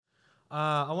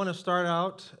I want to start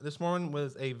out this morning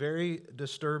with a very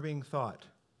disturbing thought.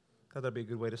 Thought that'd be a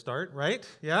good way to start, right?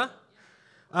 Yeah?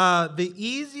 The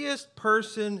easiest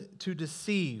person to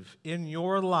deceive in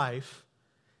your life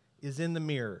is in the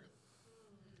mirror.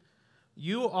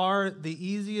 You are the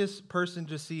easiest person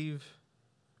to deceive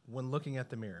when looking at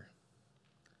the mirror.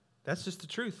 That's just the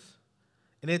truth.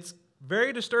 And it's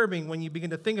very disturbing when you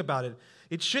begin to think about it.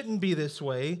 It shouldn't be this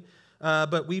way,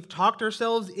 but we've talked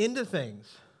ourselves into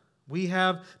things. We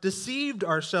have deceived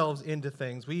ourselves into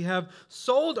things. We have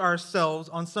sold ourselves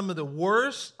on some of the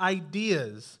worst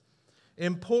ideas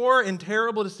and poor and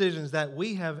terrible decisions that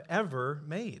we have ever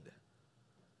made.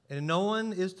 And no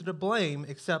one is to blame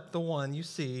except the one you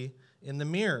see in the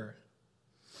mirror.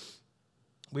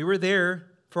 We were there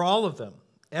for all of them.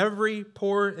 Every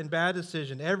poor and bad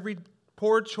decision, every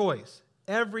poor choice,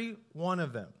 every one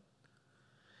of them.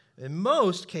 In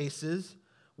most cases,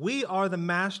 we are the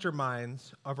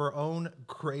masterminds of our own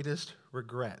greatest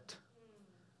regret.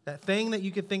 That thing that you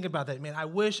could think about that, man, I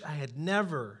wish I had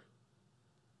never.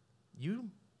 You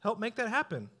helped make that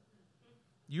happen.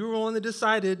 You were the one that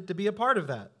decided to be a part of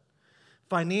that.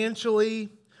 Financially,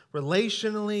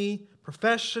 relationally,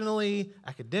 professionally,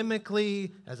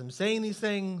 academically, as I'm saying these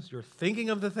things, you're thinking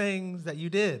of the things that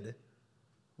you did,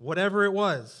 whatever it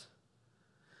was.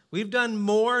 We've done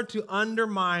more to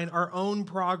undermine our own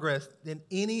progress than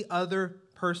any other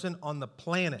person on the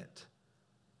planet.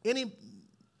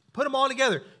 Put them all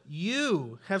together.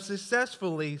 You have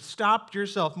successfully stopped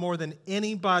yourself more than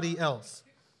anybody else.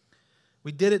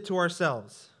 We did it to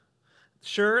ourselves.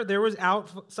 Sure, there was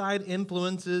outside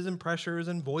influences and pressures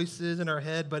and voices in our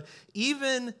head, but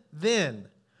even then,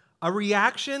 a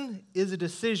reaction is a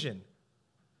decision.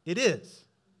 It is.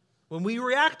 When we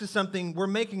react to something, we're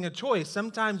making a choice.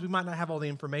 Sometimes we might not have all the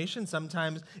information.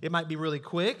 Sometimes it might be really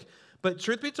quick. But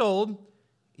truth be told,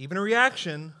 even a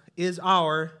reaction is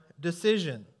our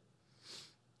decision.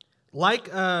 Like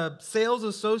a sales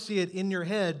associate in your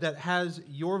head that has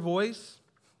your voice,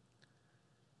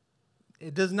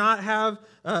 it does not have,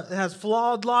 it has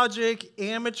flawed logic,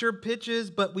 amateur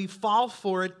pitches, but we fall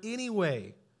for it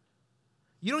anyway.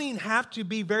 You don't even have to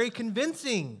be very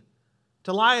convincing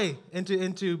to lie and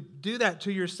to do that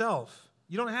to yourself.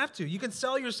 You don't have to. You can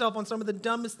sell yourself on some of the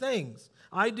dumbest things.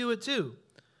 I do it too.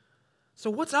 So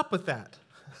what's up with that?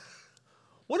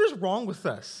 What is wrong with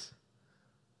us?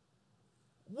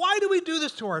 Why do we do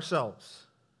this to ourselves?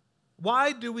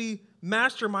 Why do we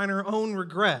mastermind our own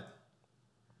regret?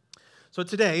 So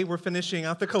today we're finishing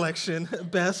out the collection,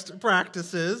 Best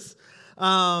Practices.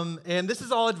 And this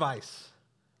is all advice.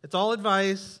 It's all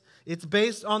advice. It's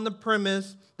based on the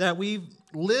premise that we've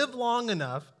lived long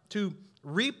enough to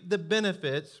reap the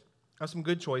benefits of some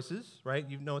good choices, right?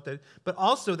 You know what that is. But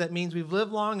also that means we've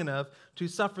lived long enough to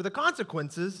suffer the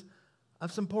consequences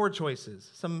of some poor choices,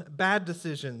 some bad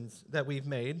decisions that we've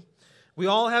made. We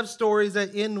all have stories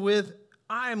that end with,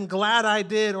 I'm glad I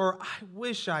did, or I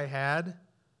wish I had.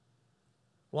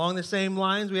 Along the same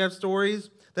lines, we have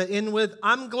stories that end with,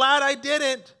 I'm glad I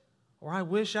didn't, or I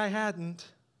wish I hadn't,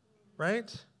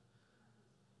 right?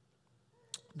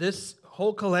 This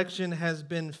whole collection has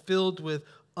been filled with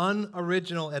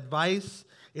unoriginal advice.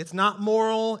 It's not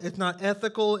moral, it's not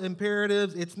ethical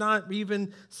imperatives, it's not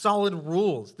even solid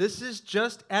rules. This is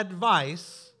just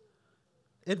advice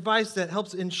that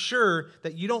helps ensure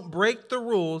that you don't break the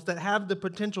rules that have the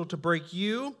potential to break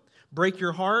you, break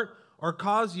your heart, or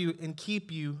cause you and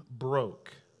keep you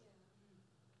broke.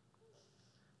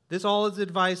 This all is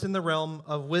advice in the realm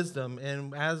of wisdom,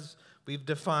 and as we've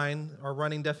defined our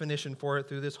running definition for it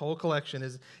through this whole collection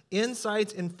is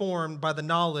insights informed by the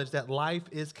knowledge that life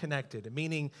is connected,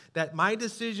 meaning that my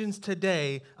decisions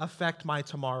today affect my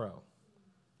tomorrow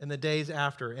and the days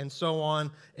after, and so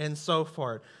on and so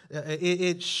forth.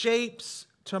 It shapes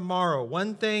tomorrow.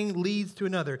 One thing leads to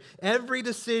another. Every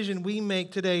decision we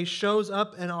make today shows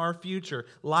up in our future.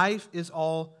 Life is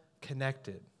all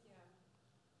connected.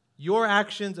 Your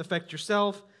actions affect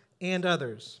yourself and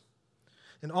others.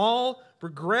 And all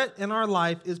regret in our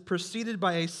life is preceded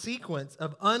by a sequence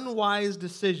of unwise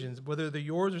decisions, whether they're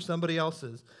yours or somebody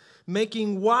else's.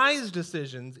 Making wise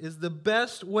decisions is the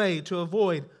best way to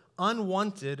avoid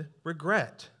unwanted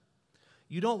regret.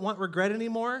 You don't want regret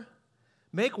anymore?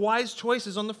 Make wise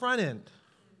choices on the front end,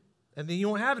 and then you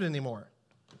won't have it anymore.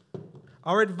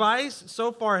 Our advice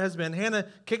so far has been, Hannah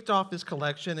kicked off this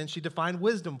collection, and she defined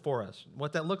wisdom for us,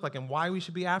 what that looked like and why we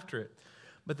should be after it.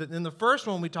 But then the first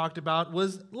one we talked about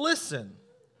was listen,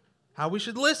 how we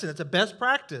should listen. It's a best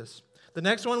practice. The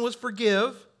next one was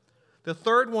forgive. The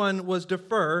third one was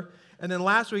defer. And then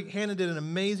last week, Hannah did an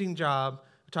amazing job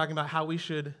talking about how it's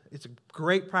a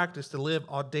great practice to live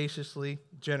audaciously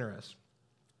generous.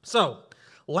 So,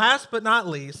 last but not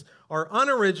least, our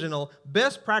unoriginal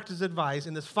best practice advice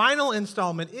in this final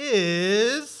installment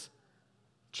is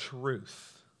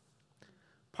truth.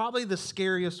 Probably the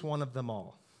scariest one of them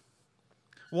all.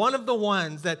 One of the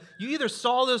ones that you either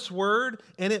saw this word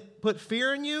and it put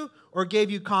fear in you or gave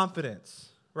you confidence,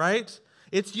 right?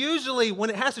 It's usually when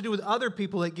it has to do with other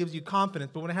people, it gives you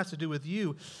confidence, but when it has to do with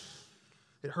you,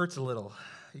 it hurts a little.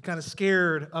 You're kind of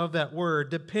scared of that word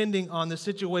depending on the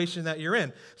situation that you're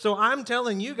in. So I'm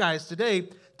telling you guys today,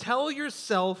 tell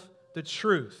yourself the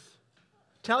truth.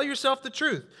 Tell yourself the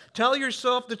truth. Tell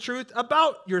yourself the truth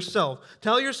about yourself.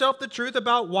 Tell yourself the truth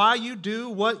about why you do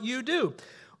what you do,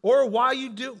 or why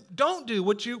you don't do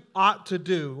what you ought to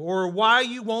do, or why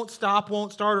you won't stop,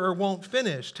 won't start, or won't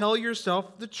finish. Tell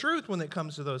yourself the truth when it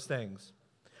comes to those things.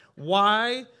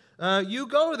 Why you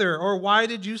go there, or why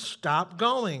did you stop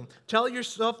going? Tell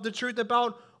yourself the truth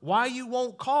about why you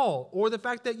won't call, or the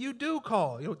fact that you do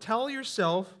call. Tell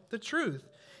yourself the truth.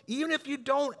 Even if you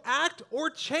don't act or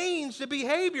change the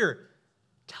behavior,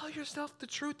 tell yourself the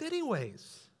truth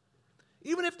anyways.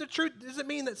 Even if the truth doesn't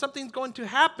mean that something's going to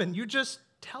happen, you just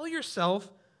tell yourself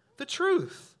the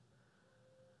truth.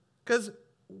 Because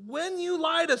when you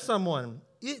lie to someone,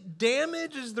 it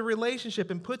damages the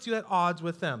relationship and puts you at odds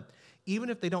with them, even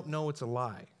if they don't know it's a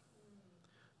lie.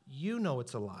 You know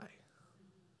it's a lie.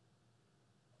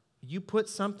 You put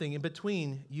something in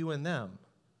between you and them.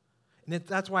 And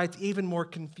that's why it's even more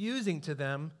confusing to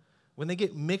them when they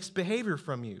get mixed behavior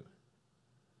from you,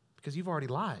 because you've already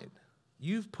lied.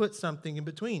 You've put something in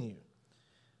between you.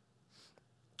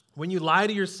 When you lie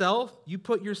to yourself, you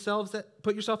put yourself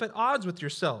at odds with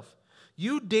yourself.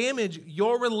 You damage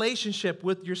your relationship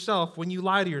with yourself when you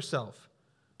lie to yourself,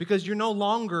 because you're no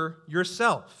longer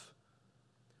yourself.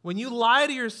 When you lie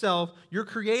to yourself, you're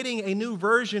creating a new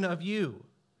version of you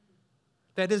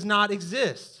that does not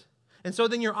exist. And so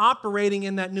then you're operating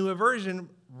in that new version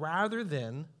rather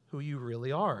than who you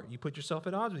really are. You put yourself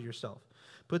at odds with yourself.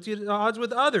 Puts you at odds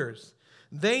with others.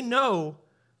 They know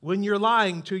when you're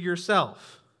lying to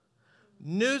yourself.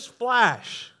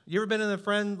 Newsflash. You ever been in a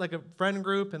friend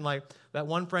group, and like that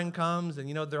one friend comes and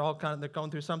they're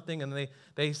going through something, and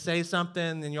they say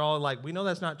something, and you're all like, we know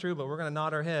that's not true, but we're going to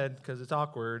nod our head because it's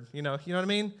awkward. You know what I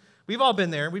mean? We've all been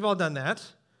there. We've all done that.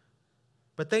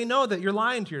 But they know that you're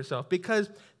lying to yourself because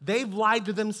they've lied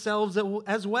to themselves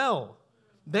as well.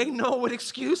 They know what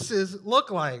excuses look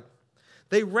like.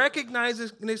 They recognize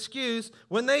an excuse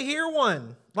when they hear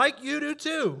one, like you do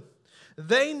too.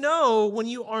 They know when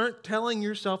you aren't telling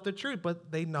yourself the truth,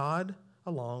 but they nod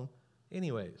along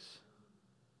anyways.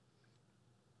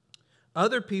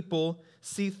 Other people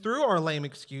see through our lame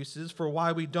excuses for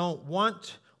why we don't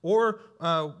want or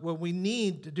what we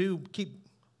need to do.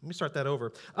 Let me start that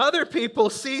over. Other people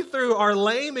see through our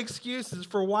lame excuses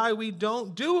for why we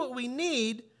don't do what we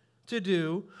need to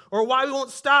do, or why we won't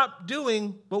stop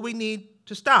doing what we need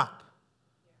to stop.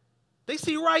 They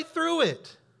see right through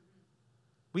it.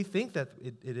 We think that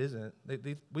it isn't.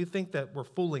 We think that we're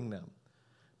fooling them,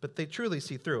 but they truly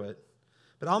see through it.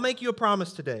 But I'll make you a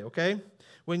promise today, okay?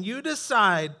 When you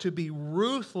decide to be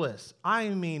ruthless, I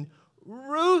mean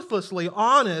ruthlessly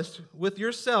honest with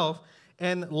yourself,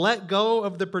 and let go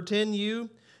of the pretend you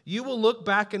will look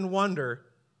back and wonder,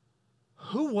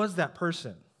 who was that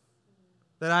person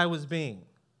that I was being?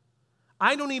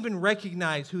 I don't even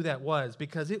recognize who that was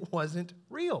because it wasn't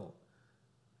real.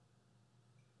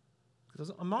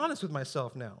 Because I'm honest with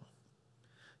myself now.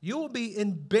 You will be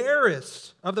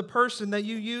embarrassed of the person that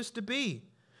you used to be,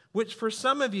 which for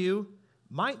some of you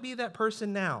might be that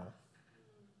person now.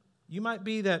 You might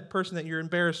be that person that you're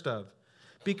embarrassed of,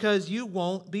 because you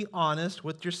won't be honest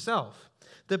with yourself.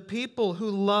 The people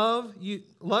who love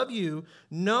you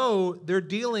know they're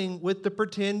dealing with the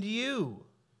pretend you.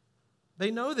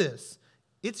 They know this.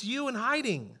 It's you in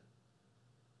hiding.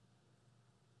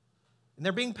 And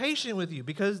they're being patient with you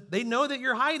because they know that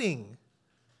you're hiding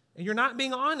and you're not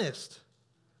being honest.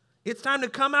 It's time to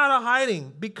come out of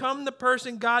hiding. Become the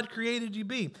person God created you to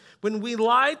be. When we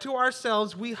lie to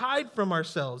ourselves, we hide from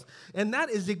ourselves. And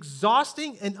that is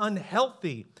exhausting and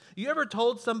unhealthy. You ever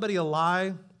told somebody a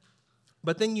lie,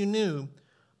 but then you knew,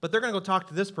 but they're going to go talk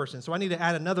to this person, so I need to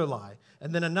add another lie,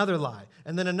 and then another lie,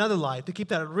 and then another lie to keep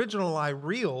that original lie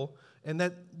real and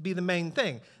that be the main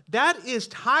thing. That is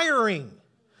tiring,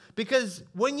 because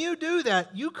when you do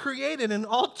that, you created an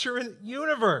alternate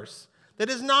universe that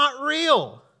is not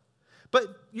real. But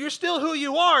you're still who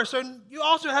you are, so you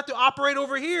also have to operate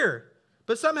over here,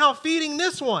 but somehow feeding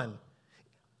this one.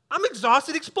 I'm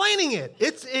exhausted explaining it.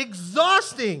 It's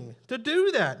exhausting to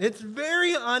do that. It's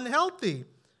very unhealthy.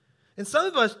 And some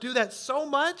of us do that so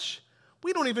much,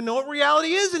 we don't even know what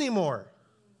reality is anymore.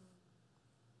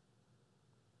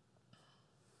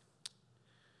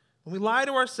 When we lie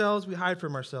to ourselves, we hide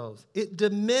from ourselves. It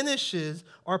diminishes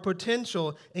our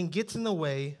potential and gets in the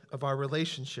way of our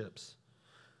relationships.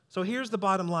 So here's the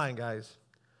bottom line, guys.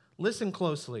 Listen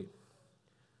closely.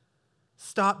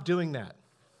 Stop doing that.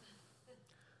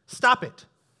 Stop it.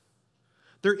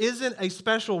 There isn't a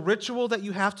special ritual that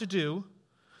you have to do.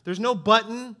 There's no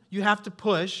button you have to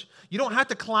push. You don't have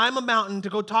to climb a mountain to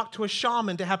go talk to a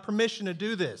shaman to have permission to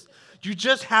do this. You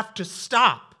just have to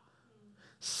stop.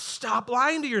 Stop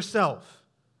lying to yourself.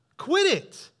 Quit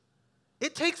it.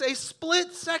 It takes a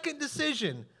split-second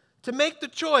decision to make the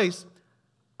choice.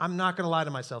 I'm not going to lie to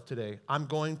myself today. I'm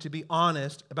going to be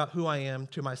honest about who I am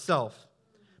to myself.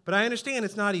 But I understand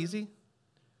it's not easy.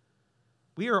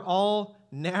 We are all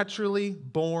naturally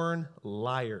born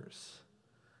liars.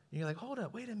 And you're like, hold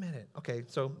up, wait a minute. Okay,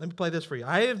 so let me play this for you.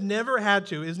 I have never had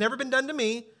to, it's never been done to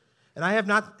me, and I have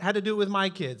not had to do it with my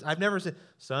kids. I've never said,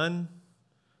 son,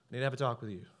 I need to have a talk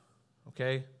with you,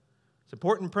 okay? It's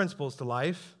important principles to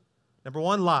life. Number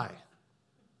 1, lie.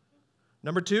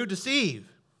 Number 2, deceive.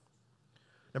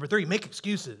 Number 3, make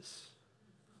excuses.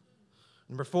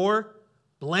 Number 4,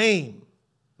 blame.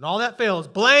 When all that fails,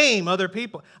 blame other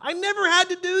people. I never had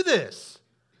to do this.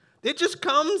 It just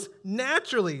comes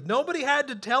naturally. Nobody had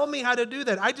to tell me how to do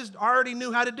that. I just already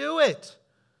knew how to do it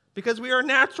because we are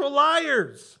natural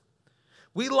liars.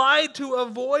 We lie to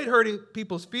avoid hurting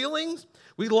people's feelings.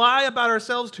 We lie about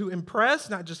ourselves to impress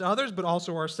not just others, but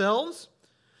also ourselves.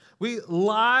 We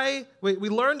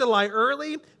learn to lie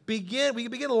early. We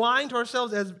begin lying to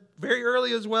ourselves as very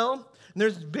early as well. And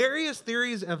there's various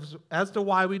theories as to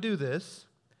why we do this.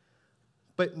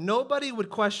 But nobody would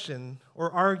question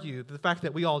or argue the fact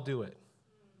that we all do it.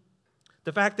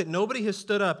 The fact that nobody has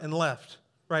stood up and left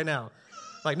right now.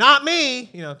 Like, not me,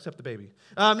 except the baby.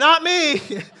 Not me.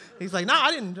 He's like, no,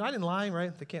 I didn't lie,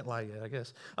 right? They can't lie yet, I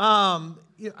guess.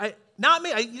 Not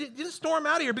me. You didn't storm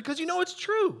out of here because you know it's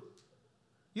true.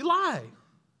 You lie.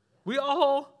 We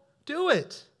all do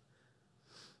it.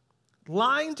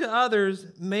 Lying to others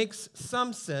makes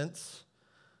some sense,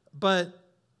 but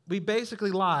we basically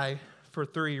lie for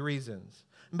 3 reasons.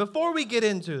 And before we get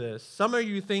into this, some of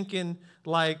you thinking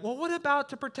like, well, what about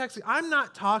to protect? I'm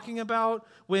not talking about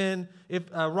if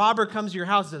a robber comes to your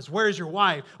house and says, where's your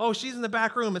wife? Oh, she's in the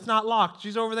back room. It's not locked.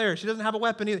 She's over there. She doesn't have a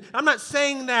weapon either. I'm not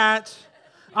saying that.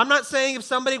 I'm not saying if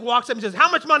somebody walks up and says,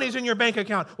 how much money is in your bank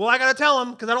account? Well, I got to tell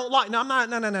them because I don't lie. No, I'm not.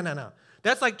 No.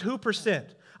 That's like 2%.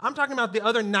 I'm talking about the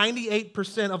other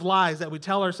 98% of lies that we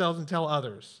tell ourselves and tell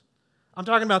others. I'm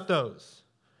talking about those.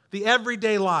 The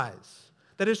everyday lies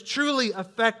that is truly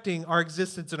affecting our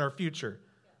existence and our future.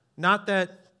 Not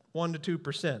that 1 to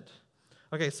 2%.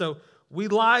 Okay, so we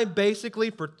lie basically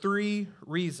for 3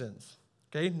 reasons.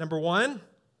 Okay, number 1,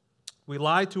 we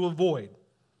lie to avoid.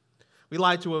 We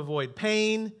lie to avoid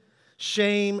pain,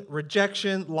 shame,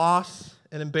 rejection, loss,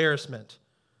 and embarrassment.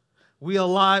 We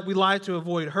lie to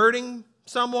avoid hurting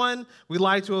someone. We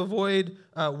lie to avoid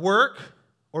work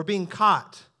or being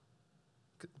caught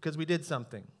because we did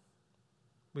something.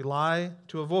 We lie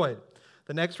to avoid.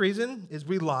 The next reason is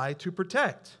we lie to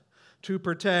protect. To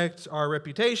protect our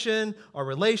reputation, our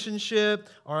relationship,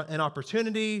 an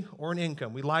opportunity, or an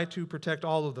income. We lie to protect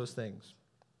all of those things.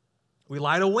 We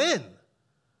lie to win.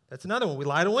 That's another one. We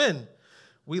lie to win.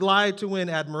 We lie to win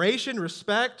admiration,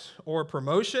 respect, or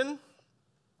promotion.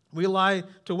 We lie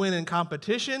to win in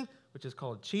competition, which is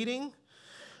called cheating.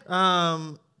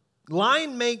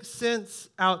 Lying makes sense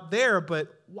out there,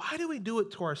 but why do we do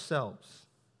it to ourselves?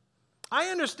 I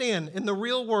understand in the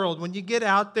real world, when you get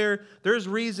out there, there's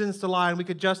reasons to lie, and we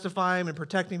could justify them and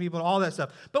protecting people and all that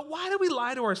stuff. But why do we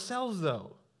lie to ourselves,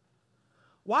 though?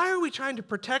 Why are we trying to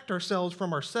protect ourselves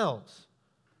from ourselves?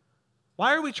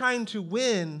 Why are we trying to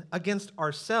win against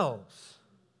ourselves?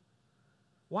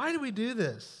 Why do we do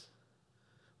this?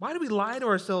 Why do we lie to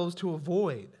ourselves to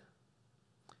avoid?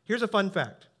 Here's a fun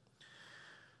fact.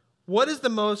 What is the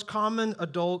most common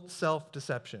adult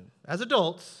self-deception? As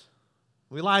adults,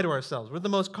 we lie to ourselves. We're the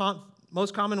most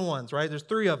common ones, right? There's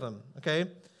 3 of them,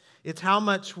 okay? It's how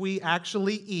much we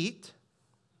actually eat.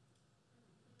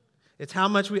 It's how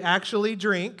much we actually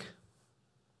drink.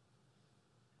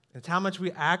 It's how much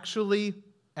we actually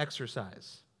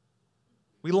exercise.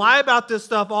 We lie about this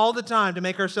stuff all the time to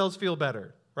make ourselves feel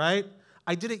better, right?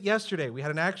 I did it yesterday. We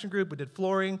had an action group. We did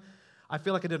flooring. I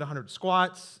feel like I did 100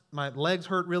 squats. My legs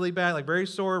hurt really bad, like very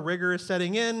sore, rigor is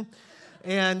setting in.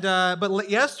 But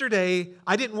yesterday,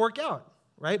 I didn't work out,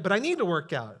 right? But I need to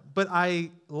work out. But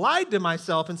I lied to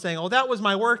myself and saying, oh, that was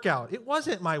my workout. It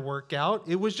wasn't my workout.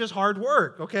 It was just hard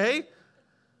work, okay?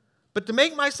 But to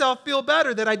make myself feel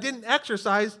better that I didn't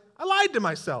exercise, I lied to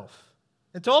myself.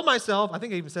 And told myself, I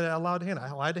think I even said it out loud to Hannah.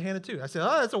 I lied to Hannah too. I said,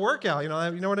 oh, that's a workout. You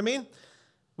know what I mean?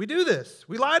 We do this.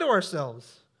 We lie to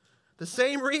ourselves. The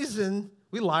same reason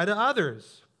we lie to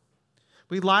others.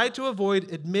 We lie to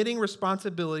avoid admitting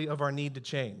responsibility of our need to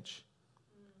change.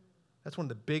 That's one of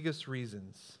the biggest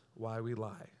reasons why we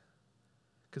lie.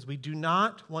 Because we do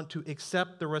not want to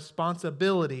accept the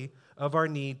responsibility of our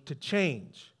need to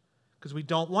change. Because we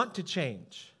don't want to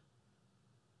change.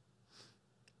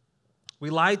 We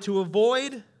lie to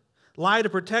avoid, lie to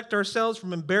protect ourselves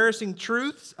from embarrassing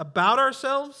truths about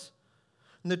ourselves.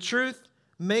 And the truth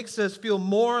makes us feel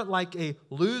more like a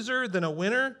loser than a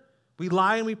winner. We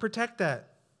lie and we protect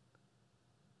that.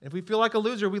 If we feel like a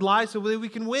loser, we lie so that we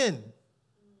can win.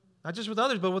 Not just with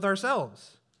others, but with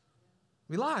ourselves.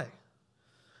 We lie.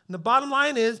 And the bottom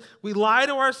line is, we lie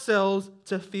to ourselves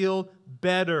to feel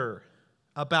better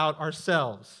about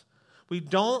ourselves. We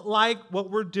don't like what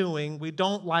we're doing. We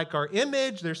don't like our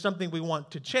image. There's something we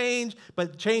want to change,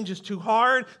 but change is too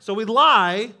hard. So we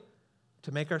lie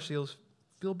to make ourselves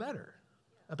feel better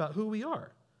about who we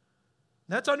are.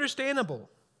 That's understandable.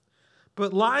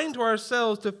 But lying to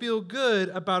ourselves to feel good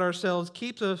about ourselves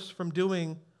keeps us from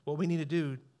doing what we need to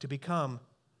do to become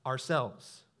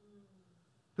ourselves,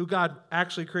 who God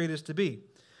actually created us to be.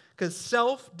 Because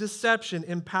self-deception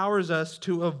empowers us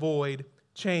to avoid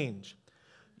change.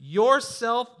 Your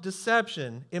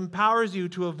self-deception empowers you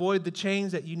to avoid the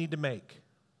change that you need to make.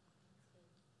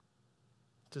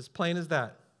 It's as plain as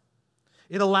that.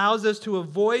 It allows us to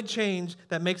avoid change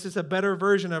that makes us a better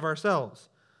version of ourselves.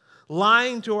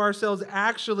 Lying to ourselves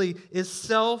actually is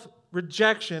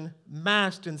self-rejection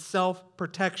masked in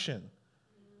self-protection.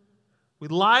 We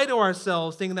lie to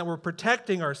ourselves thinking that we're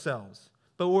protecting ourselves,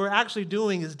 but what we're actually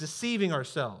doing is deceiving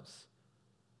ourselves.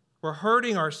 We're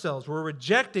hurting ourselves. We're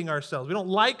rejecting ourselves. We don't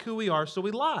like who we are, so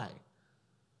we lie.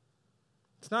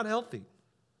 It's not healthy.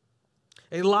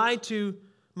 A lie to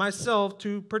myself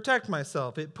to protect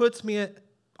myself. It puts me at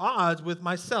odds with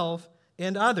myself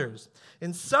and others.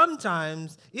 And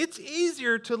sometimes it's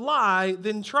easier to lie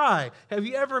than try. Have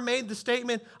you ever made the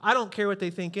statement, I don't care what they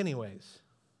think anyways?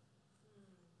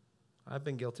 I've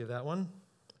been guilty of that one.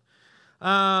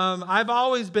 I've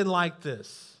always been like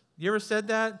this. You ever said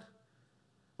that?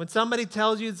 When somebody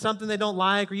tells you something they don't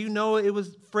like, or you know it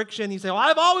was friction, you say, well,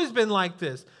 I've always been like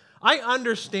this. I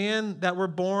understand that we're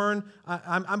born,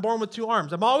 I'm born with two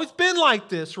arms. I've always been like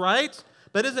this, right?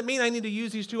 That doesn't mean I need to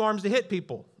use these two arms to hit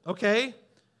people, okay?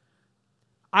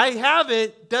 I have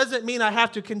it doesn't mean I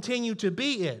have to continue to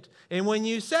be it. And when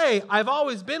you say, I've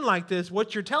always been like this,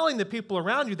 what you're telling the people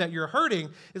around you that you're hurting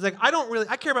is like,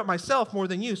 I care about myself more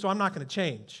than you, so I'm not going to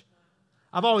change.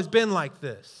 I've always been like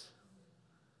this.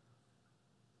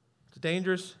 It's a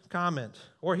dangerous comment.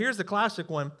 Or here's the classic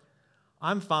one,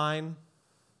 I'm fine.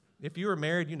 If you were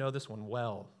married, you know this one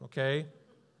well, okay?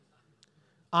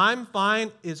 I'm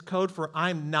fine is code for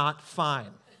I'm not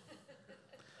fine.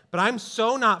 But I'm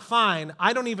so not fine,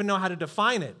 I don't even know how to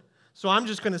define it. So I'm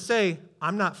just going to say,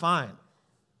 I'm not fine.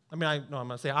 I'm going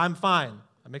to say, I'm fine.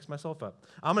 I mix myself up.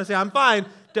 I'm going to say, I'm fine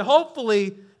to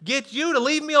hopefully get you to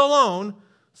leave me alone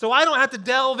so I don't have to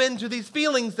delve into these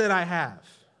feelings that I have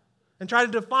and try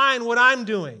to define what I'm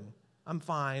doing. I'm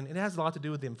fine. It has a lot to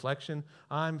do with the inflection.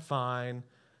 I'm fine.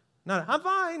 Not, I'm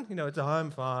fine. It's a,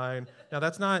 I'm fine. Now,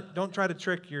 that's not, don't try to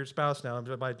trick your spouse now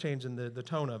by changing the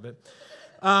tone of it.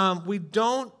 We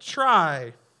don't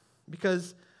try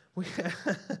because we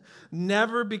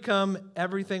never become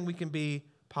everything we can be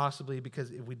possibly because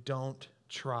if we don't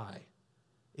try.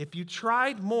 If you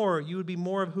tried more, you would be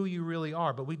more of who you really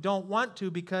are. But we don't want to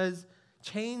because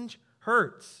change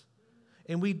hurts.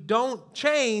 And we don't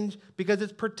change because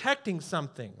it's protecting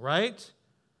something, right?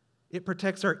 It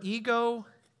protects our ego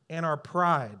and our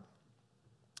pride.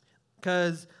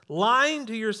 Because lying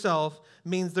to yourself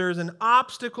means there's an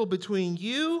obstacle between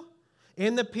you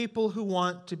and the people who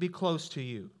want to be close to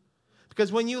you. Because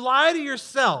when you lie to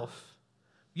yourself,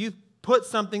 you put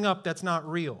something up that's not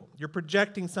real. You're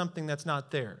projecting something that's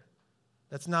not there.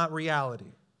 That's not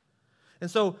reality.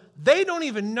 And so they don't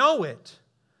even know it,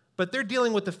 but they're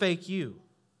dealing with the fake you.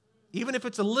 Even if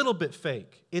it's a little bit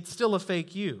fake, it's still a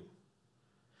fake you.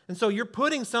 And so you're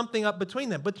putting something up between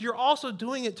them, but you're also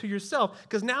doing it to yourself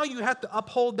because now you have to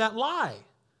uphold that lie.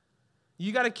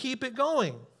 You got to keep it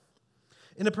going.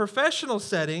 In a professional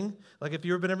setting, like if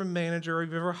you've been ever a manager or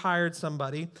you've ever hired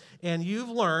somebody and you've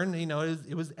learned,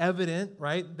 it was evident,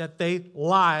 right, that they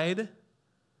lied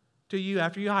to you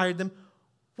after you hired them,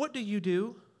 what do? You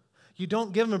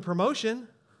don't give them a promotion.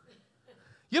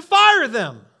 You fire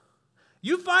them.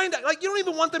 You find, you don't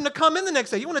even want them to come in the next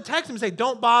day. You want to text them and say,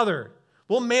 don't bother.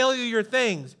 We'll mail you your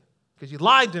things because you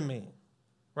lied to me,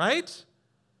 right?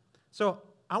 So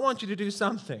I want you to do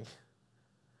something.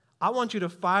 I want you to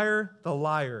fire the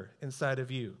liar inside of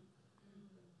you.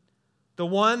 The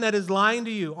one that is lying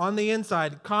to you on the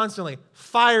inside constantly,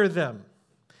 fire them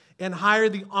and hire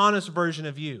the honest version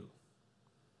of you.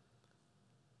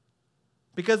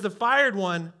 Because the fired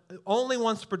one only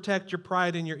wants to protect your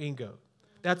pride and your ego.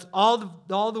 That's all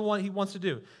the one he wants to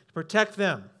do, to protect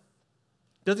them.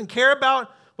 Doesn't care about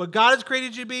what God has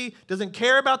created you to be, doesn't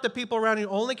care about the people around you,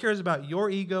 only cares about your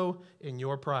ego and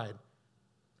your pride.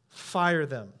 Fire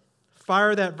them.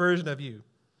 Fire that version of you.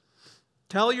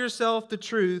 Tell yourself the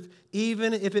truth,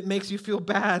 even if it makes you feel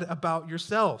bad about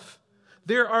yourself.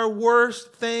 There are worse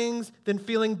things than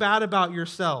feeling bad about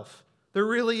yourself. There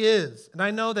really is. And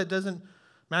I know that doesn't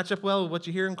match up well with what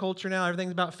you hear in culture now.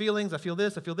 Everything's about feelings. I feel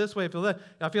this, I feel this way, I feel that.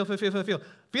 I feel.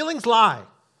 Feelings lie.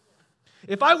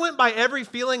 If I went by every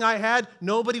feeling I had,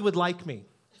 nobody would like me.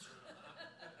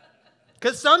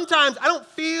 Because sometimes I don't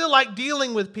feel like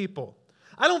dealing with people.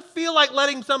 I don't feel like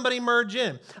letting somebody merge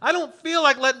in. I don't feel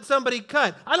like letting somebody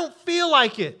cut. I don't feel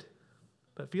like it.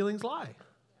 But feelings lie.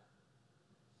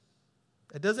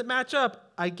 It doesn't match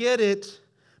up. I get it.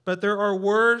 But there are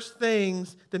worse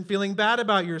things than feeling bad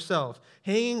about yourself.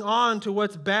 Hanging on to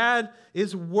what's bad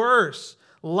is worse.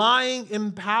 Lying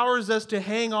empowers us to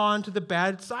hang on to the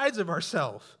bad sides of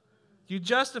ourselves. You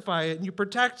justify it and you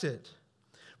protect it.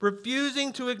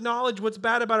 Refusing to acknowledge what's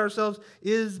bad about ourselves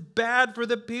is bad for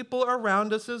the people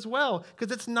around us as well.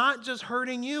 Because it's not just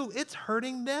hurting you, it's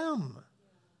hurting them.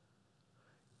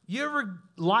 You ever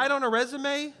lied on a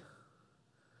resume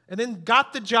and then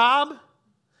got the job?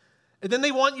 And then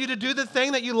they want you to do the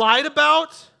thing that you lied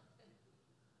about?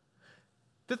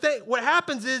 What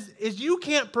happens is you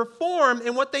can't perform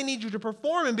in what they need you to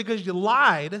perform in because you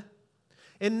lied.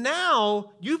 And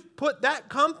now you've put that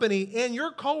company and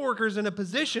your coworkers in a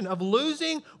position of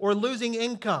losing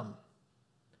income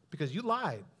because you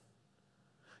lied.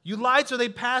 You lied so they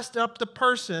passed up the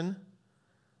person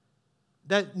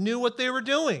that knew what they were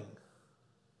doing.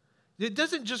 It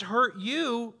doesn't just hurt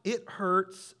you, it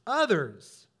hurts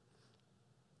others.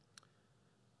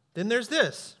 Then there's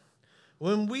this.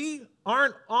 When we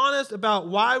aren't honest about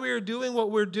why we are doing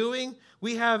what we're doing,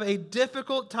 we have a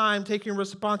difficult time taking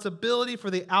responsibility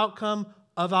for the outcome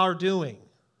of our doing.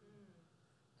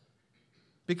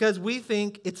 Because we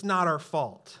think it's not our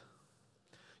fault.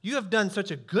 You have done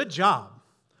such a good job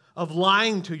of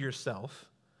lying to yourself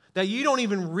that you don't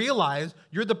even realize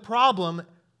you're the problem,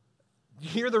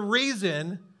 you're the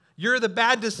reason, you're the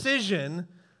bad decision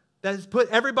that has put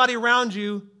everybody around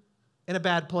you in a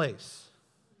bad place.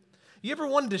 You ever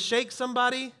wanted to shake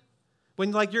somebody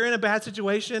when you're in a bad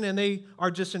situation and they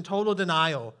are just in total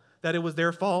denial that it was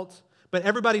their fault, but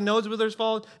everybody knows it was their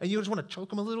fault and you just want to choke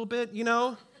them a little bit, you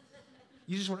know?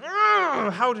 You just want,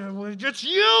 it's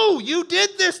you! You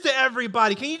did this to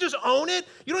everybody. Can you just own it?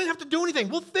 You don't even have to do anything.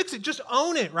 We'll fix it. Just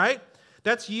own it, right?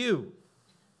 That's you.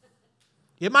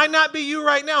 It might not be you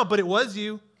right now, but it was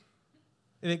you.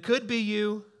 And it could be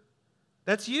you.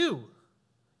 That's you.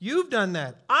 You've done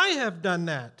that. I have done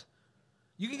that.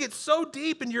 You can get so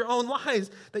deep in your own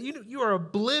lives that you are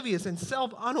oblivious and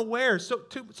self-unaware,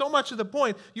 so much to the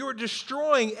point you are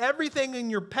destroying everything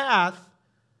in your path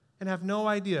and have no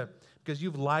idea because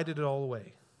you've lied it all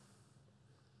away.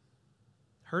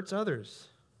 Hurts others.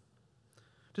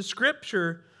 The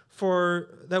scripture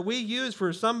that we use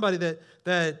for somebody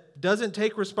that doesn't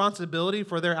take responsibility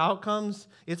for their outcomes,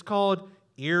 it's called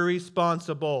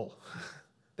irresponsible.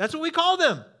 That's what we call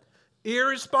them.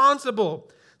 Irresponsible.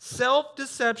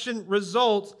 Self-deception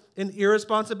results in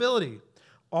irresponsibility.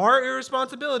 Our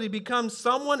irresponsibility becomes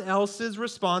someone else's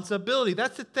responsibility.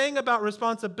 That's the thing about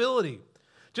responsibility.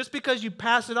 Just because you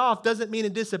pass it off doesn't mean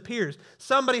it disappears.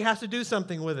 Somebody has to do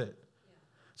something with it.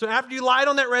 So after you lied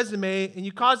on that resume and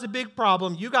you caused a big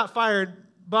problem, you got fired,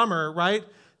 bummer, right?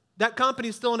 That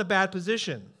company's still in a bad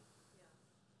position.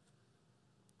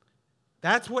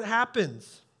 That's what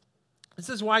happens. This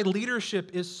is why leadership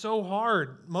is so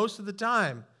hard most of the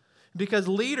time. Because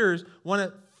leaders want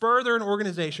to further an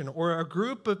organization or a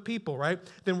group of people, right?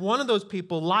 Then one of those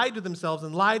people lied to themselves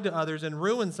and lied to others and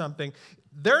ruined something.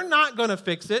 They're not going to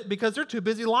fix it because they're too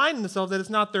busy lying to themselves that it's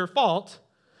not their fault.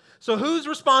 So whose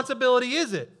responsibility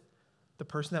is it? The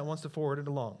person that wants to forward it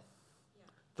along.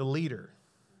 The leader.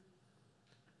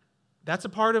 That's a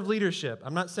part of leadership.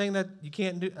 I'm not saying that you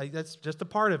can't do, that's just a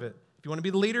part of it. If you want to be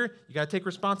the leader, you got to take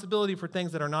responsibility for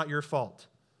things that are not your fault.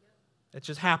 It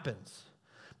just happens.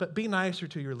 But be nicer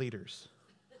to your leaders.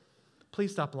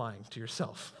 Please stop lying to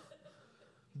yourself.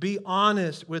 Be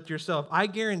honest with yourself. I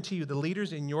guarantee you the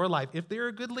leaders in your life, if they're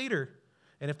a good leader,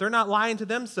 and if they're not lying to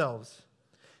themselves,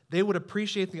 they would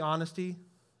appreciate the honesty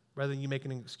rather than you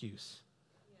making an excuse.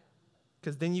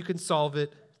 Because then you can solve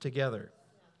it together.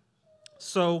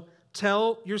 So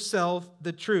tell yourself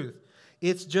the truth.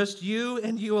 It's just you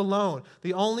and you alone.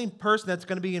 The only person that's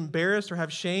going to be embarrassed or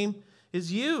have shame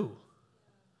is you.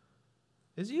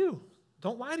 Is you.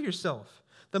 Don't lie to yourself.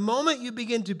 The moment you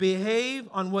begin to behave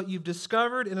on what you've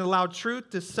discovered and allow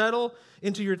truth to settle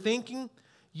into your thinking,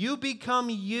 you become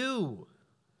you.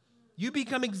 You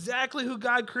become exactly who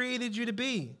God created you to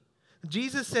be.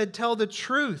 Jesus said, tell the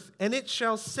truth, and it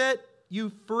shall set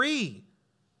you free.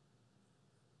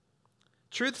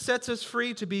 Truth sets us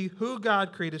free to be who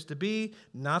God created us to be,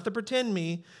 not the pretend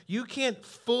me. You can't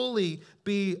fully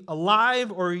be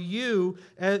alive or you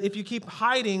if you keep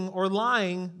hiding or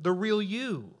lying the real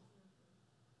you.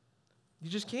 You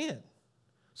just can't.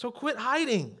 So quit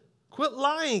hiding. Quit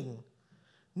lying.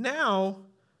 Now,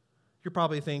 you're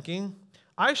probably thinking,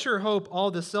 I sure hope all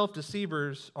the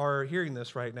self-deceivers are hearing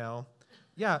this right now.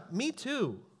 Yeah, me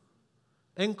too,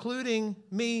 including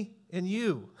me and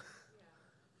you.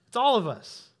 It's all of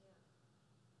us.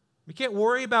 We can't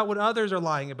worry about what others are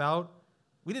lying about.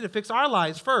 We need to fix our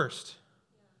lies first.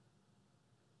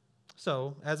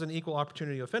 So, as an equal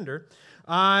opportunity offender,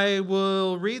 I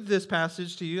will read this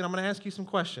passage to you, and I'm going to ask you some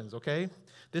questions, okay?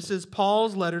 This is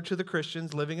Paul's letter to the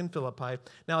Christians living in Philippi.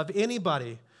 Now, if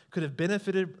anybody could have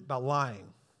benefited by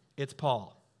lying, it's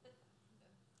Paul.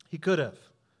 He could have.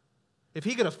 If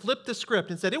he could have flipped the script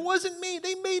and said, it wasn't me,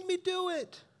 they made me do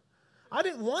it. I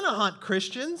didn't want to hunt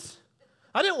Christians.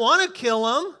 I didn't want to kill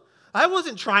them. I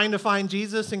wasn't trying to find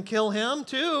Jesus and kill him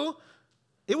too.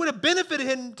 It would have benefited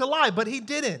him to lie, but he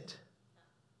didn't.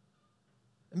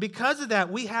 And because of that,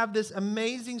 we have this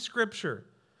amazing scripture,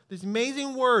 these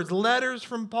amazing words, letters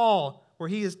from Paul, where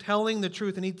he is telling the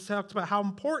truth, and he talks about how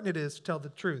important it is to tell the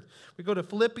truth. We go to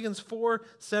Philippians 4,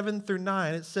 7 through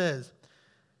 9. It says,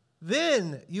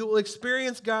 then you will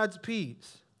experience God's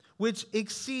peace, which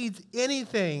exceeds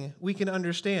anything we can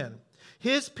understand.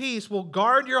 His peace will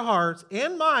guard your hearts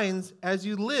and minds as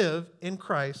you live in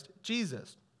Christ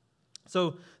Jesus.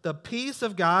 So the peace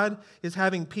of God is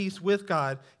having peace with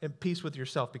God and peace with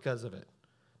yourself because of it.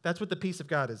 That's what the peace of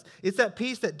God is. It's that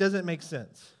peace that doesn't make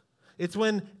sense. It's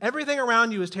when everything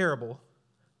around you is terrible,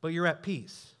 but you're at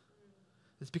peace.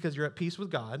 It's because you're at peace with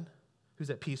God, who's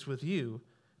at peace with you,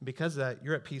 and because of that,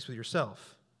 you're at peace with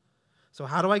yourself. So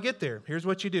how do I get there? Here's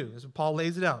what you do. As Paul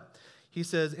lays it out. He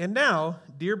says, and now,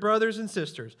 dear brothers and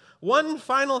sisters, one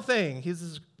final thing. This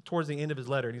is towards the end of his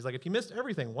letter. And he's like, if you missed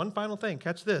everything, one final thing.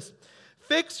 Catch this.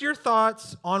 Fix your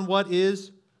thoughts on what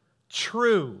is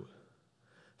true.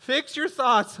 Fix your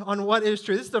thoughts on what is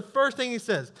true. This is the first thing he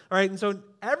says. All right, and so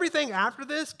everything after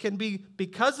this can be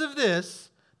because of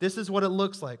this. This is what it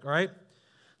looks like, all right?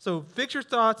 So fix your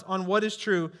thoughts on what is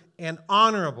true and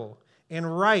honorable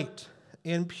and right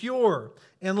and pure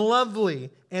and lovely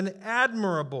and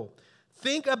admirable.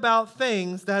 Think about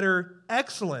things that are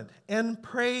excellent and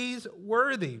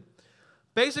praiseworthy.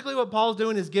 Basically, what Paul's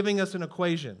doing is giving us an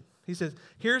equation. He says,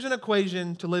 here's an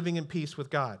equation to living in peace with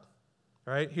God.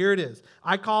 All right, here it is.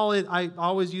 I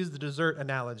always use the dessert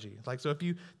analogy. So if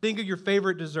you think of your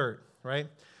favorite dessert, right,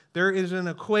 there is an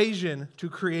equation to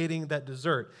creating that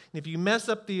dessert. And if you mess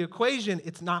up the equation,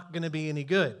 it's not going to be any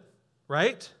good,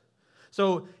 right?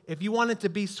 So if you want it to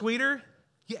be sweeter,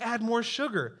 you add more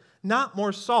sugar, not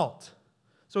more salt.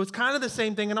 So it's kind of the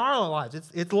same thing in our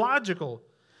lives. It's logical.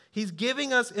 He's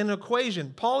giving us an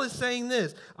equation. Paul is saying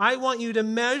this, I want you to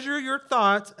measure your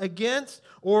thoughts against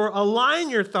or align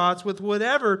your thoughts with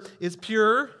whatever is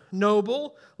pure,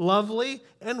 noble, lovely,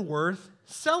 and worth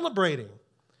celebrating.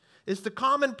 It's the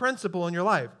common principle in your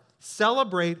life.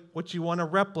 Celebrate what you want to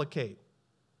replicate.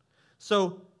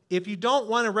 So if you don't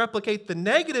want to replicate the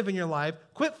negative in your life,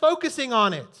 quit focusing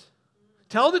on it.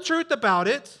 Tell the truth about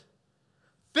it.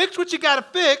 Fix what you got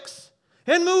to fix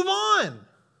and move on.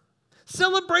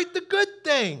 Celebrate the good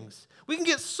things. We can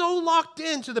get so locked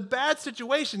into the bad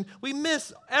situation, we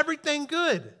miss everything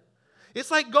good.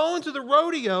 It's like going to the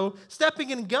rodeo, stepping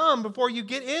in gum before you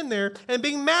get in there, and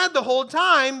being mad the whole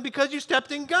time because you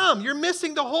stepped in gum. You're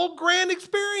missing the whole grand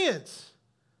experience.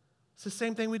 It's the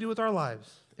same thing we do with our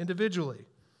lives, individually.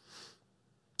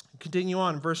 Continue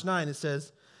on, verse 9, it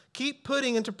says, keep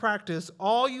putting into practice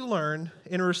all you learned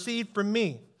and received from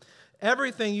me,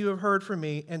 everything you have heard from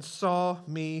me and saw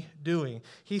me doing.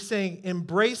 He's saying,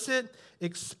 embrace it,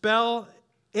 expel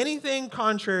anything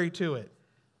contrary to it.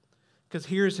 Because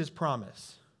here's his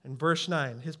promise. In verse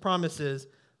 9, his promise is,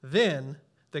 then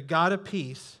the God of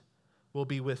peace will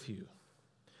be with you.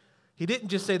 He didn't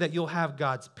just say that you'll have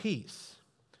God's peace.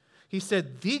 He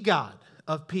said, the God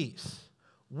of peace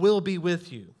will be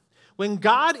with you. When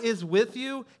God is with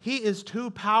you, He is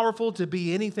too powerful to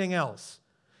be anything else.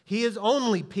 He is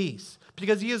only peace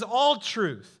because He is all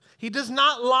truth. He does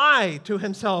not lie to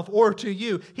Himself or to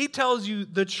you. He tells you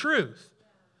the truth.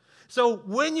 So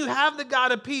when you have the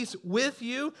God of peace with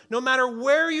you, no matter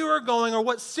where you are going or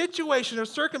what situation or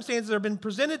circumstances have been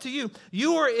presented to you,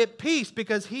 you are at peace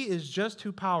because He is just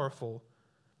too powerful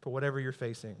for whatever you're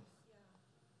facing.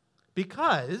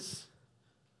 Because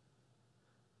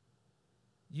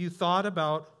you thought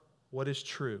about what is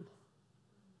true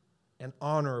and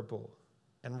honorable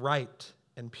and right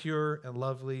and pure and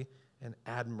lovely and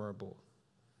admirable.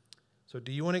 So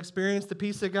do you want to experience the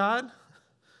peace of God?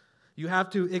 You have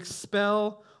to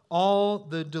expel all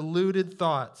the deluded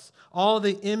thoughts, all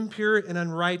the impure and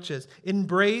unrighteous.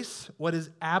 Embrace what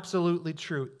is absolutely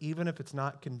true, even if it's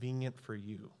not convenient for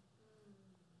you.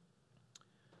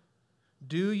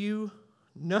 Do you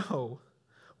know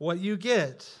what you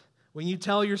get when you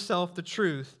tell yourself the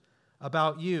truth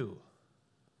about you?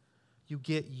 You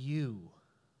get you,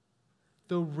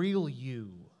 the real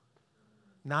you,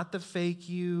 not the fake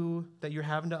you that you're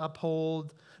having to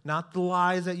uphold, not the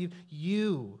lies that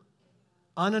you,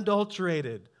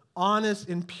 unadulterated, honest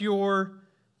and pure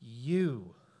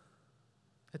you.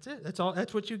 That's it. That's all.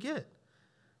 That's what you get.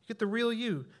 You get the real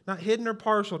you, not hidden or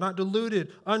partial, not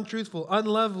deluded, untruthful,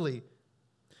 unlovely.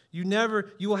 You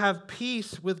will have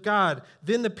peace with God.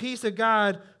 Then the peace of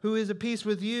God, who is at peace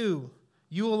with you,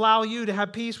 you will allow you to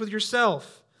have peace with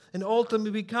yourself and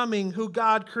ultimately becoming who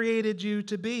God created you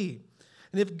to be.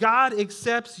 And if God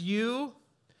accepts you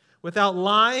without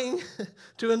lying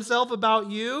to Himself about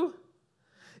you,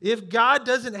 if God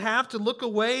doesn't have to look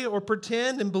away or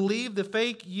pretend and believe the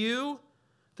fake you,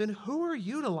 then who are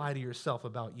you to lie to yourself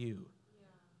about you?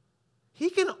 He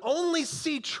can only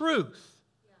see truth.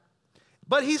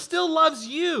 But He still loves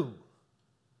you.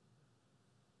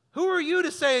 Who are you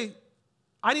to say,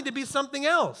 I need to be something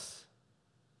else?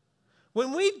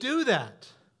 When we do that,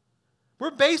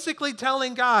 we're basically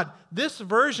telling God, this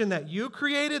version that you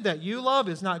created, that you love,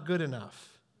 is not good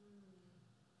enough.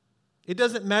 It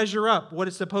doesn't measure up what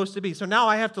it's supposed to be. So now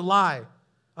I have to lie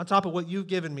on top of what you've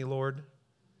given me, Lord.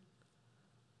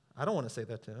 I don't want to say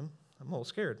that to Him. I'm a little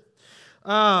scared.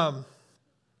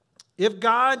 If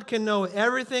God can know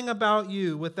everything about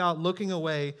you without looking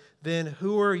away, then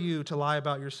who are you to lie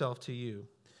about yourself to you?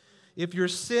 If your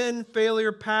sin,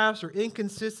 failure, past, or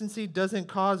inconsistency doesn't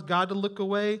cause God to look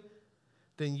away,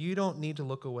 then you don't need to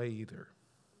look away either.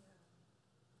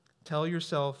 Tell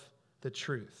yourself the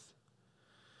truth.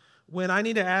 When I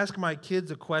need to ask my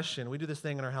kids a question, we do this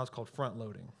thing in our house called front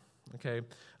loading. Okay,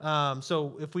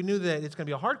 so if we knew that it's going to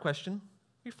be a hard question,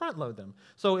 we front load them.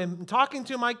 So in talking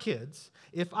to my kids,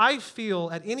 if I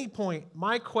feel at any point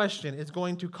my question is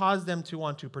going to cause them to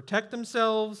want to protect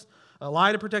themselves,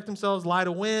 lie to protect themselves, lie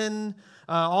to win,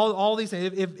 all these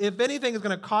things, if anything is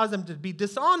going to cause them to be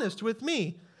dishonest with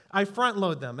me, I front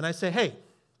load them and I say, hey,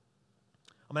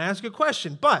 I'm going to ask you a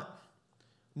question, but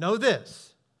know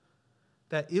this,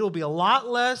 that it'll be a lot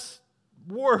less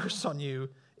worse on you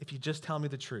if you just tell me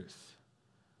the truth.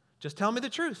 Just tell me the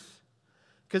truth.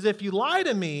 Because if you lie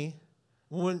to me,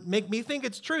 make me think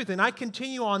it's truth, and I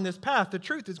continue on this path, the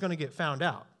truth is going to get found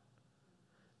out.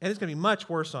 And it's going to be much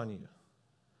worse on you.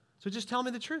 So just tell me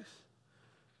the truth.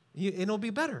 It'll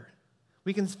be better.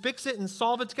 We can fix it and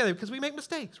solve it together because we make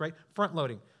mistakes, right? Front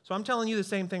loading. So I'm telling you the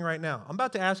same thing right now. I'm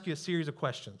about to ask you a series of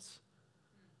questions.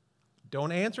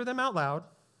 Don't answer them out loud.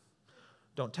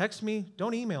 Don't text me.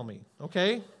 Don't email me,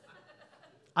 okay?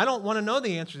 I don't want to know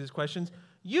the answer to these questions.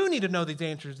 You need to know these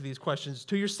answers to these questions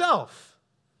to yourself.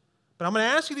 But I'm going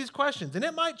to ask you these questions, and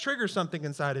it might trigger something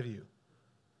inside of you.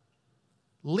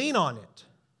 Lean on it.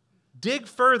 Dig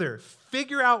further.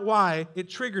 Figure out why it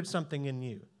triggered something in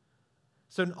you.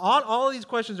 So all of these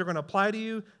questions are going to apply to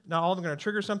you. Not all of them are going to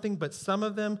trigger something, but some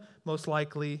of them most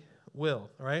likely will.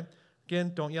 All right?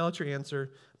 Again, don't yell at your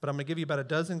answer, but I'm going to give you about a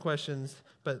dozen questions,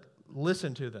 but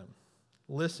listen to them.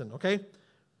 Listen, okay?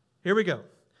 Here we go.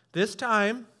 This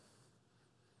time,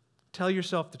 tell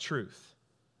yourself the truth.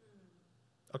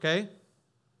 Okay?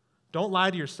 Don't lie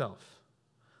to yourself.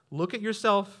 Look at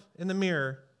yourself in the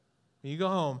mirror when you go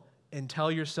home and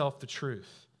tell yourself the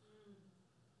truth.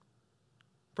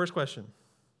 First question.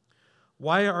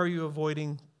 Why are you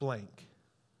avoiding blank?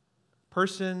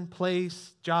 Person,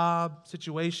 place, job,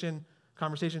 situation,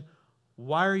 conversation.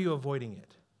 Why are you avoiding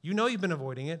it? You know you've been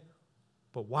avoiding it,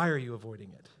 but why are you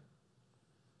avoiding it?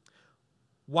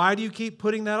 Why do you keep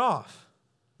putting that off?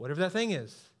 Whatever that thing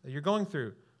is that you're going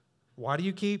through, why do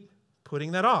you keep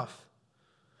putting that off?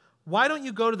 Why don't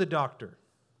you go to the doctor?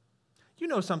 You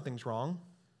know something's wrong.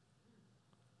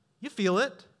 You feel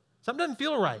it. Something doesn't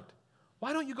feel right.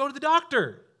 Why don't you go to the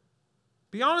doctor?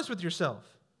 Be honest with yourself.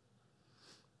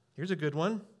 Here's a good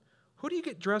one. Who do you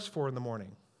get dressed for in the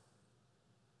morning?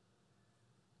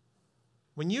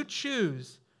 When you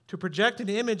choose to project an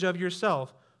image of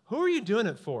yourself, who are you doing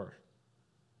it for?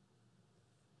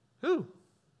 Who?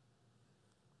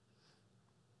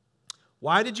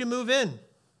 Why did you move in?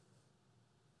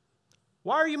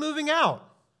 Why are you moving out?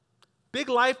 Big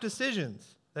life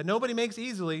decisions that nobody makes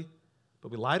easily, but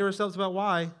we lie to ourselves about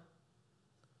why.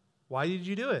 Why did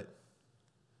you do it?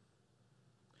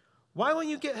 Why won't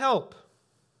you get help?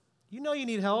 You know you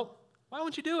need help. Why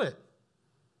won't you do it?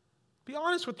 Be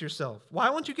honest with yourself. Why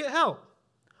won't you get help?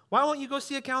 Why won't you go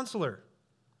see a counselor?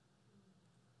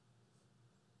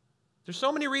 There's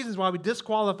so many reasons why we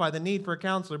disqualify the need for a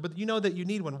counselor, but you know that you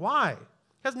need one. Why? It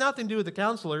has nothing to do with the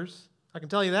counselors. I can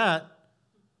tell you that.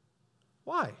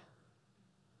 Why?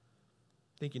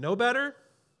 Think you know better?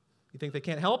 You think they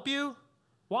can't help you?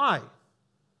 Why?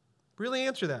 Really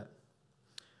answer that.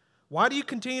 Why do you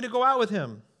continue to go out with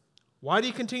him? Why do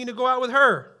you continue to go out with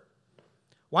her?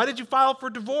 Why did you file for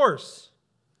divorce?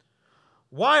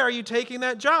 Why are you taking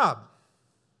that job?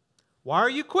 Why are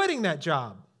you quitting that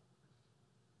job?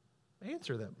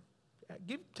 Answer them.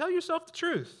 Tell yourself the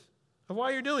truth of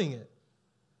why you're doing it.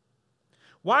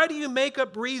 Why do you make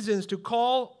up reasons to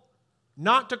call,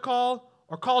 not to call,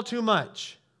 or call too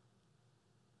much?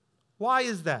 Why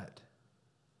is that?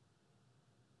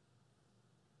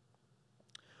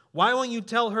 Why won't you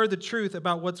tell her the truth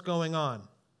about what's going on?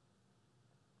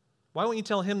 Why won't you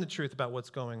tell him the truth about what's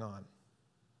going on?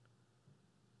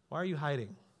 Why are you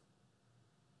hiding?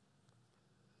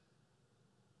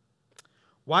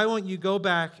 Why won't you go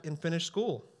back and finish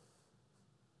school?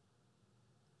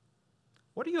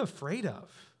 What are you afraid of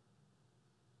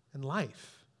in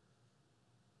life?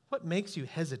 What makes you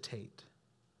hesitate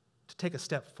to take a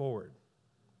step forward?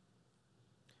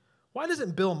 Why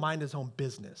doesn't Bill mind his own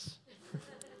business?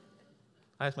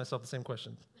 I ask myself the same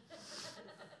questions.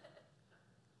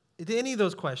 To any of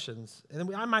those questions,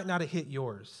 and I might not have hit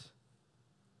yours,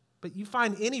 but you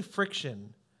find any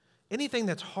friction, anything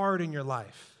that's hard in your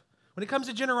life. When it comes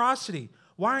to generosity,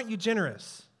 why aren't you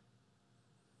generous?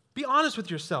 Be honest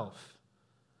with yourself.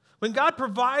 When God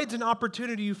provides an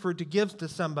opportunity for to give to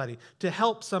somebody, to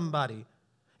help somebody,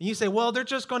 and you say, well, they're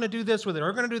just going to do this with it,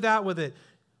 or going to do that with it,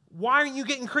 why aren't you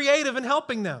getting creative and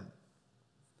helping them?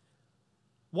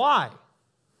 Why?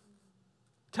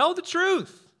 Tell the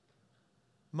truth.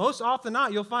 Most often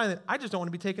not, you'll find that I just don't want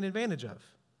to be taken advantage of.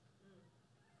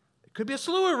 It could be a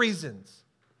slew of reasons,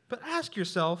 but ask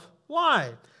yourself,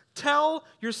 why? Tell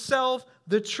yourself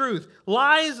the truth.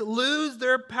 Lies lose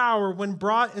their power when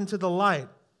brought into the light.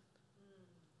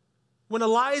 When a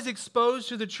lie is exposed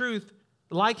to the truth,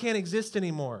 the lie can't exist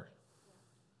anymore.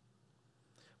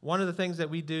 One of the things that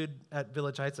we did at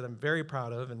Village Heights that I'm very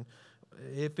proud of, and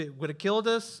if it would have killed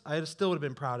us, I still would have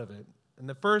been proud of it. In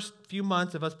the first few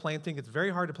months of us planting, it's very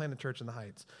hard to plant a church in the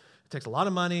Heights. It takes a lot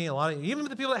of money, even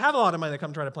the people that have a lot of money that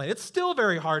come try to plant, it's still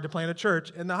very hard to plant a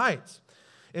church in the Heights.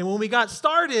 And when we got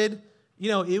started,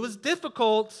 it was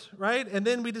difficult, right? And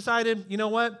then we decided, you know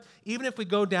what? Even if we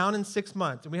go down in 6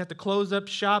 months and we have to close up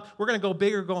shop, we're going to go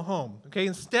big or go home, okay?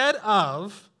 Instead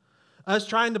of us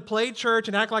trying to play church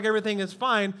and act like everything is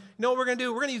fine, you know what we're going to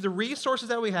do? We're going to use the resources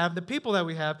that we have, the people that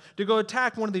we have, to go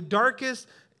attack one of the darkest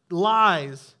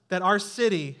lies that our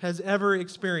city has ever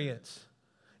experienced.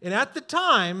 And at the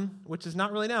time, which is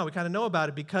not really now, we kind of know about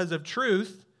it because of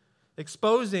truth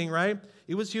exposing, right?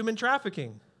 It was human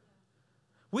trafficking.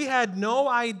 We had no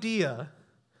idea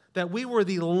that we were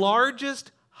the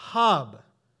largest hub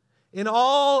in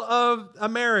all of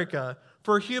America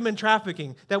for human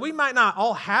trafficking. That we might not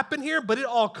all happen here, but it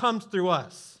all comes through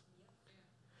us.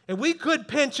 And we could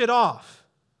pinch it off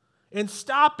and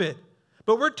stop it.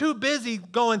 But we're too busy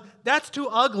going, that's too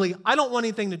ugly. I don't want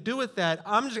anything to do with that.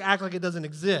 I'm just going to act like it doesn't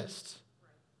exist.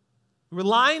 We're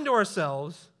lying to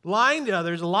ourselves, lying to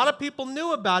others. A lot of people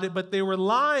knew about it, but they were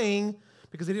lying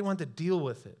because they didn't want to deal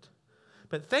with it.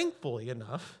 But thankfully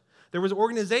enough, there was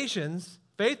organizations,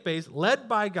 faith-based, led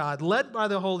by God, led by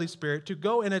the Holy Spirit, to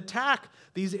go and attack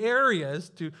these areas,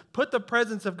 to put the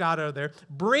presence of God out there,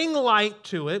 bring light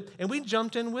to it, and we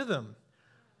jumped in with them.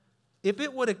 If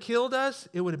it would have killed us,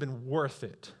 it would have been worth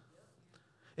it.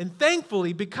 And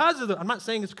thankfully, because of I'm not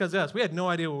saying it's because of us, we had no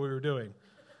idea what we were doing.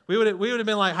 We would have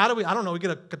been like, I don't know, we get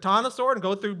a katana sword and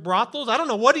go through brothels? I don't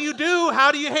know, what do you do?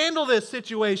 How do you handle this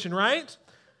situation, right?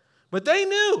 But they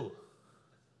knew.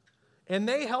 And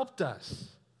they helped us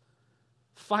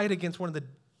fight against one of the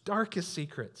darkest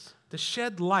secrets, to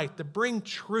shed light, to bring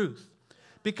truth.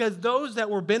 Because those that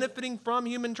were benefiting from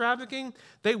human trafficking,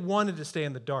 they wanted to stay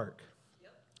in the dark.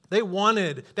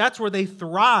 That's where they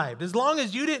thrived. As long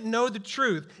as you didn't know the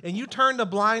truth and you turned a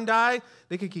blind eye,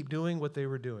 they could keep doing what they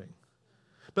were doing.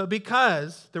 But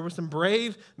because there were some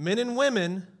brave men and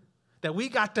women that we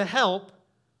got to help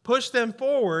push them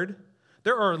forward,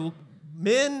 there are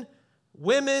men,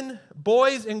 women,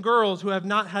 boys, and girls who have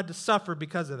not had to suffer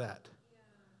because of that.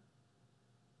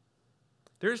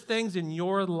 There's things in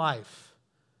your life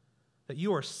that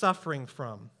you are suffering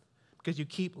from because you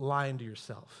keep lying to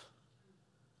yourself.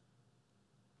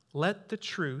 Let the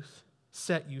truth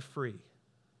set you free.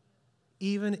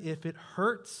 Even if it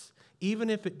hurts, even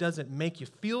if it doesn't make you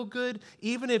feel good,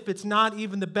 even if it's not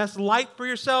even the best light for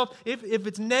yourself, if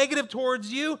it's negative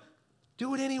towards you,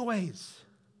 do it anyways,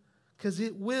 because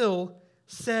it will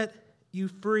set you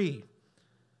free.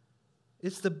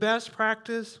 It's the best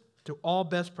practice to all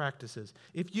best practices.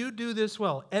 If you do this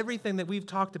well, everything that we've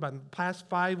talked about in the past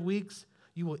 5 weeks,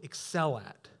 you will excel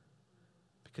at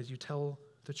because you tell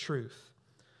the truth.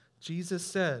 Jesus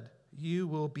said, you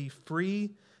will be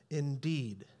free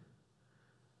indeed.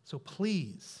 So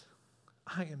please,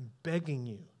 I am begging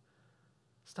you,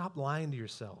 stop lying to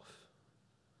yourself.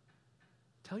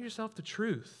 Tell yourself the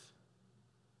truth.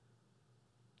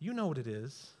 You know what it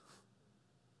is.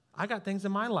 I got things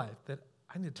in my life that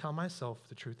I need to tell myself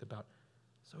the truth about.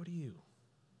 So do you.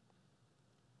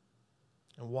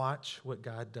 And watch what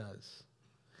God does.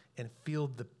 And feel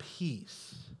the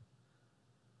peace.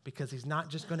 Because he's not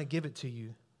just going to give it to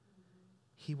you.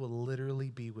 He will literally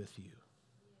be with you.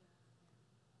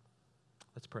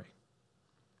 Let's pray.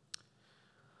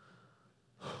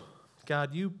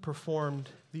 God, you performed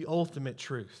the ultimate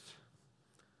truth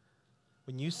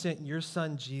when you sent your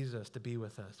son Jesus to be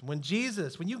with us. When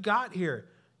you got here,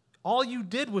 all you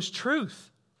did was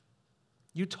truth.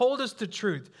 You told us the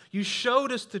truth. You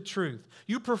showed us the truth.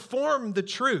 You performed the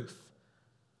truth.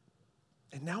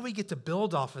 And now we get to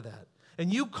build off of that.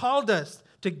 And you called us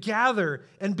to gather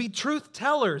and be truth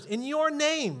tellers in your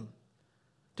name.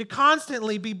 To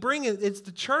constantly be bringing, it's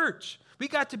the church. We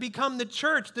got to become the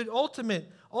church, the ultimate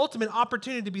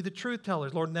opportunity to be the truth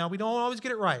tellers. Lord, now we don't always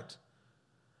get it right.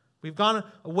 We've gone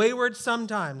wayward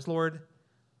sometimes, Lord.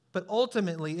 But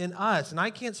ultimately in us, and I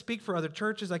can't speak for other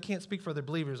churches, I can't speak for other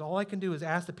believers. All I can do is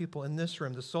ask the people in this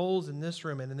room, the souls in this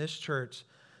room and in this church,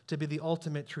 to be the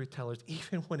ultimate truth tellers,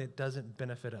 even when it doesn't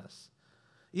benefit us.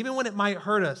 Even when it might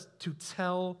hurt us, to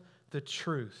tell the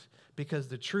truth. Because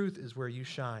the truth is where you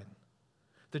shine.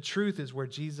 The truth is where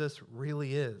Jesus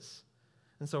really is.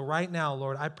 And so right now,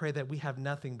 Lord, I pray that we have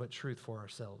nothing but truth for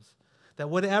ourselves. That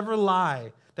whatever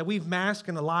lie, that we've masked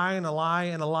in a lie and a lie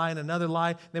and a lie and another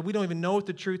lie, that we don't even know what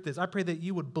the truth is. I pray that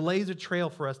you would blaze a trail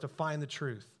for us to find the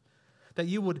truth. That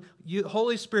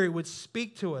Holy Spirit would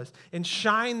speak to us and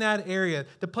shine that area,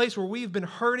 the place where we've been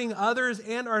hurting others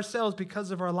and ourselves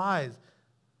because of our lies.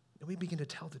 And we begin to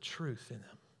tell the truth in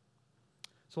them.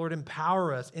 So, Lord,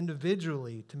 empower us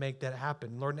individually to make that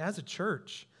happen. Lord, and as a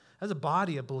church, as a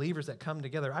body of believers that come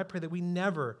together, I pray that we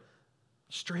never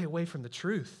stray away from the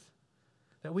truth.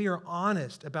 That we are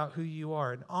honest about who you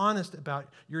are and honest about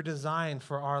your design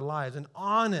for our lives and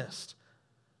honest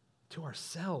to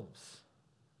ourselves.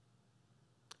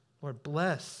 Lord,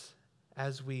 bless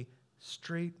as we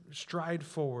stride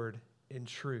forward in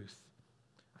truth.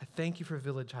 I thank you for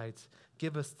Village Heights.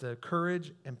 Give us the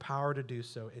courage and power to do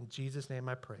so. In Jesus' name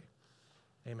I pray.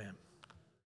 Amen.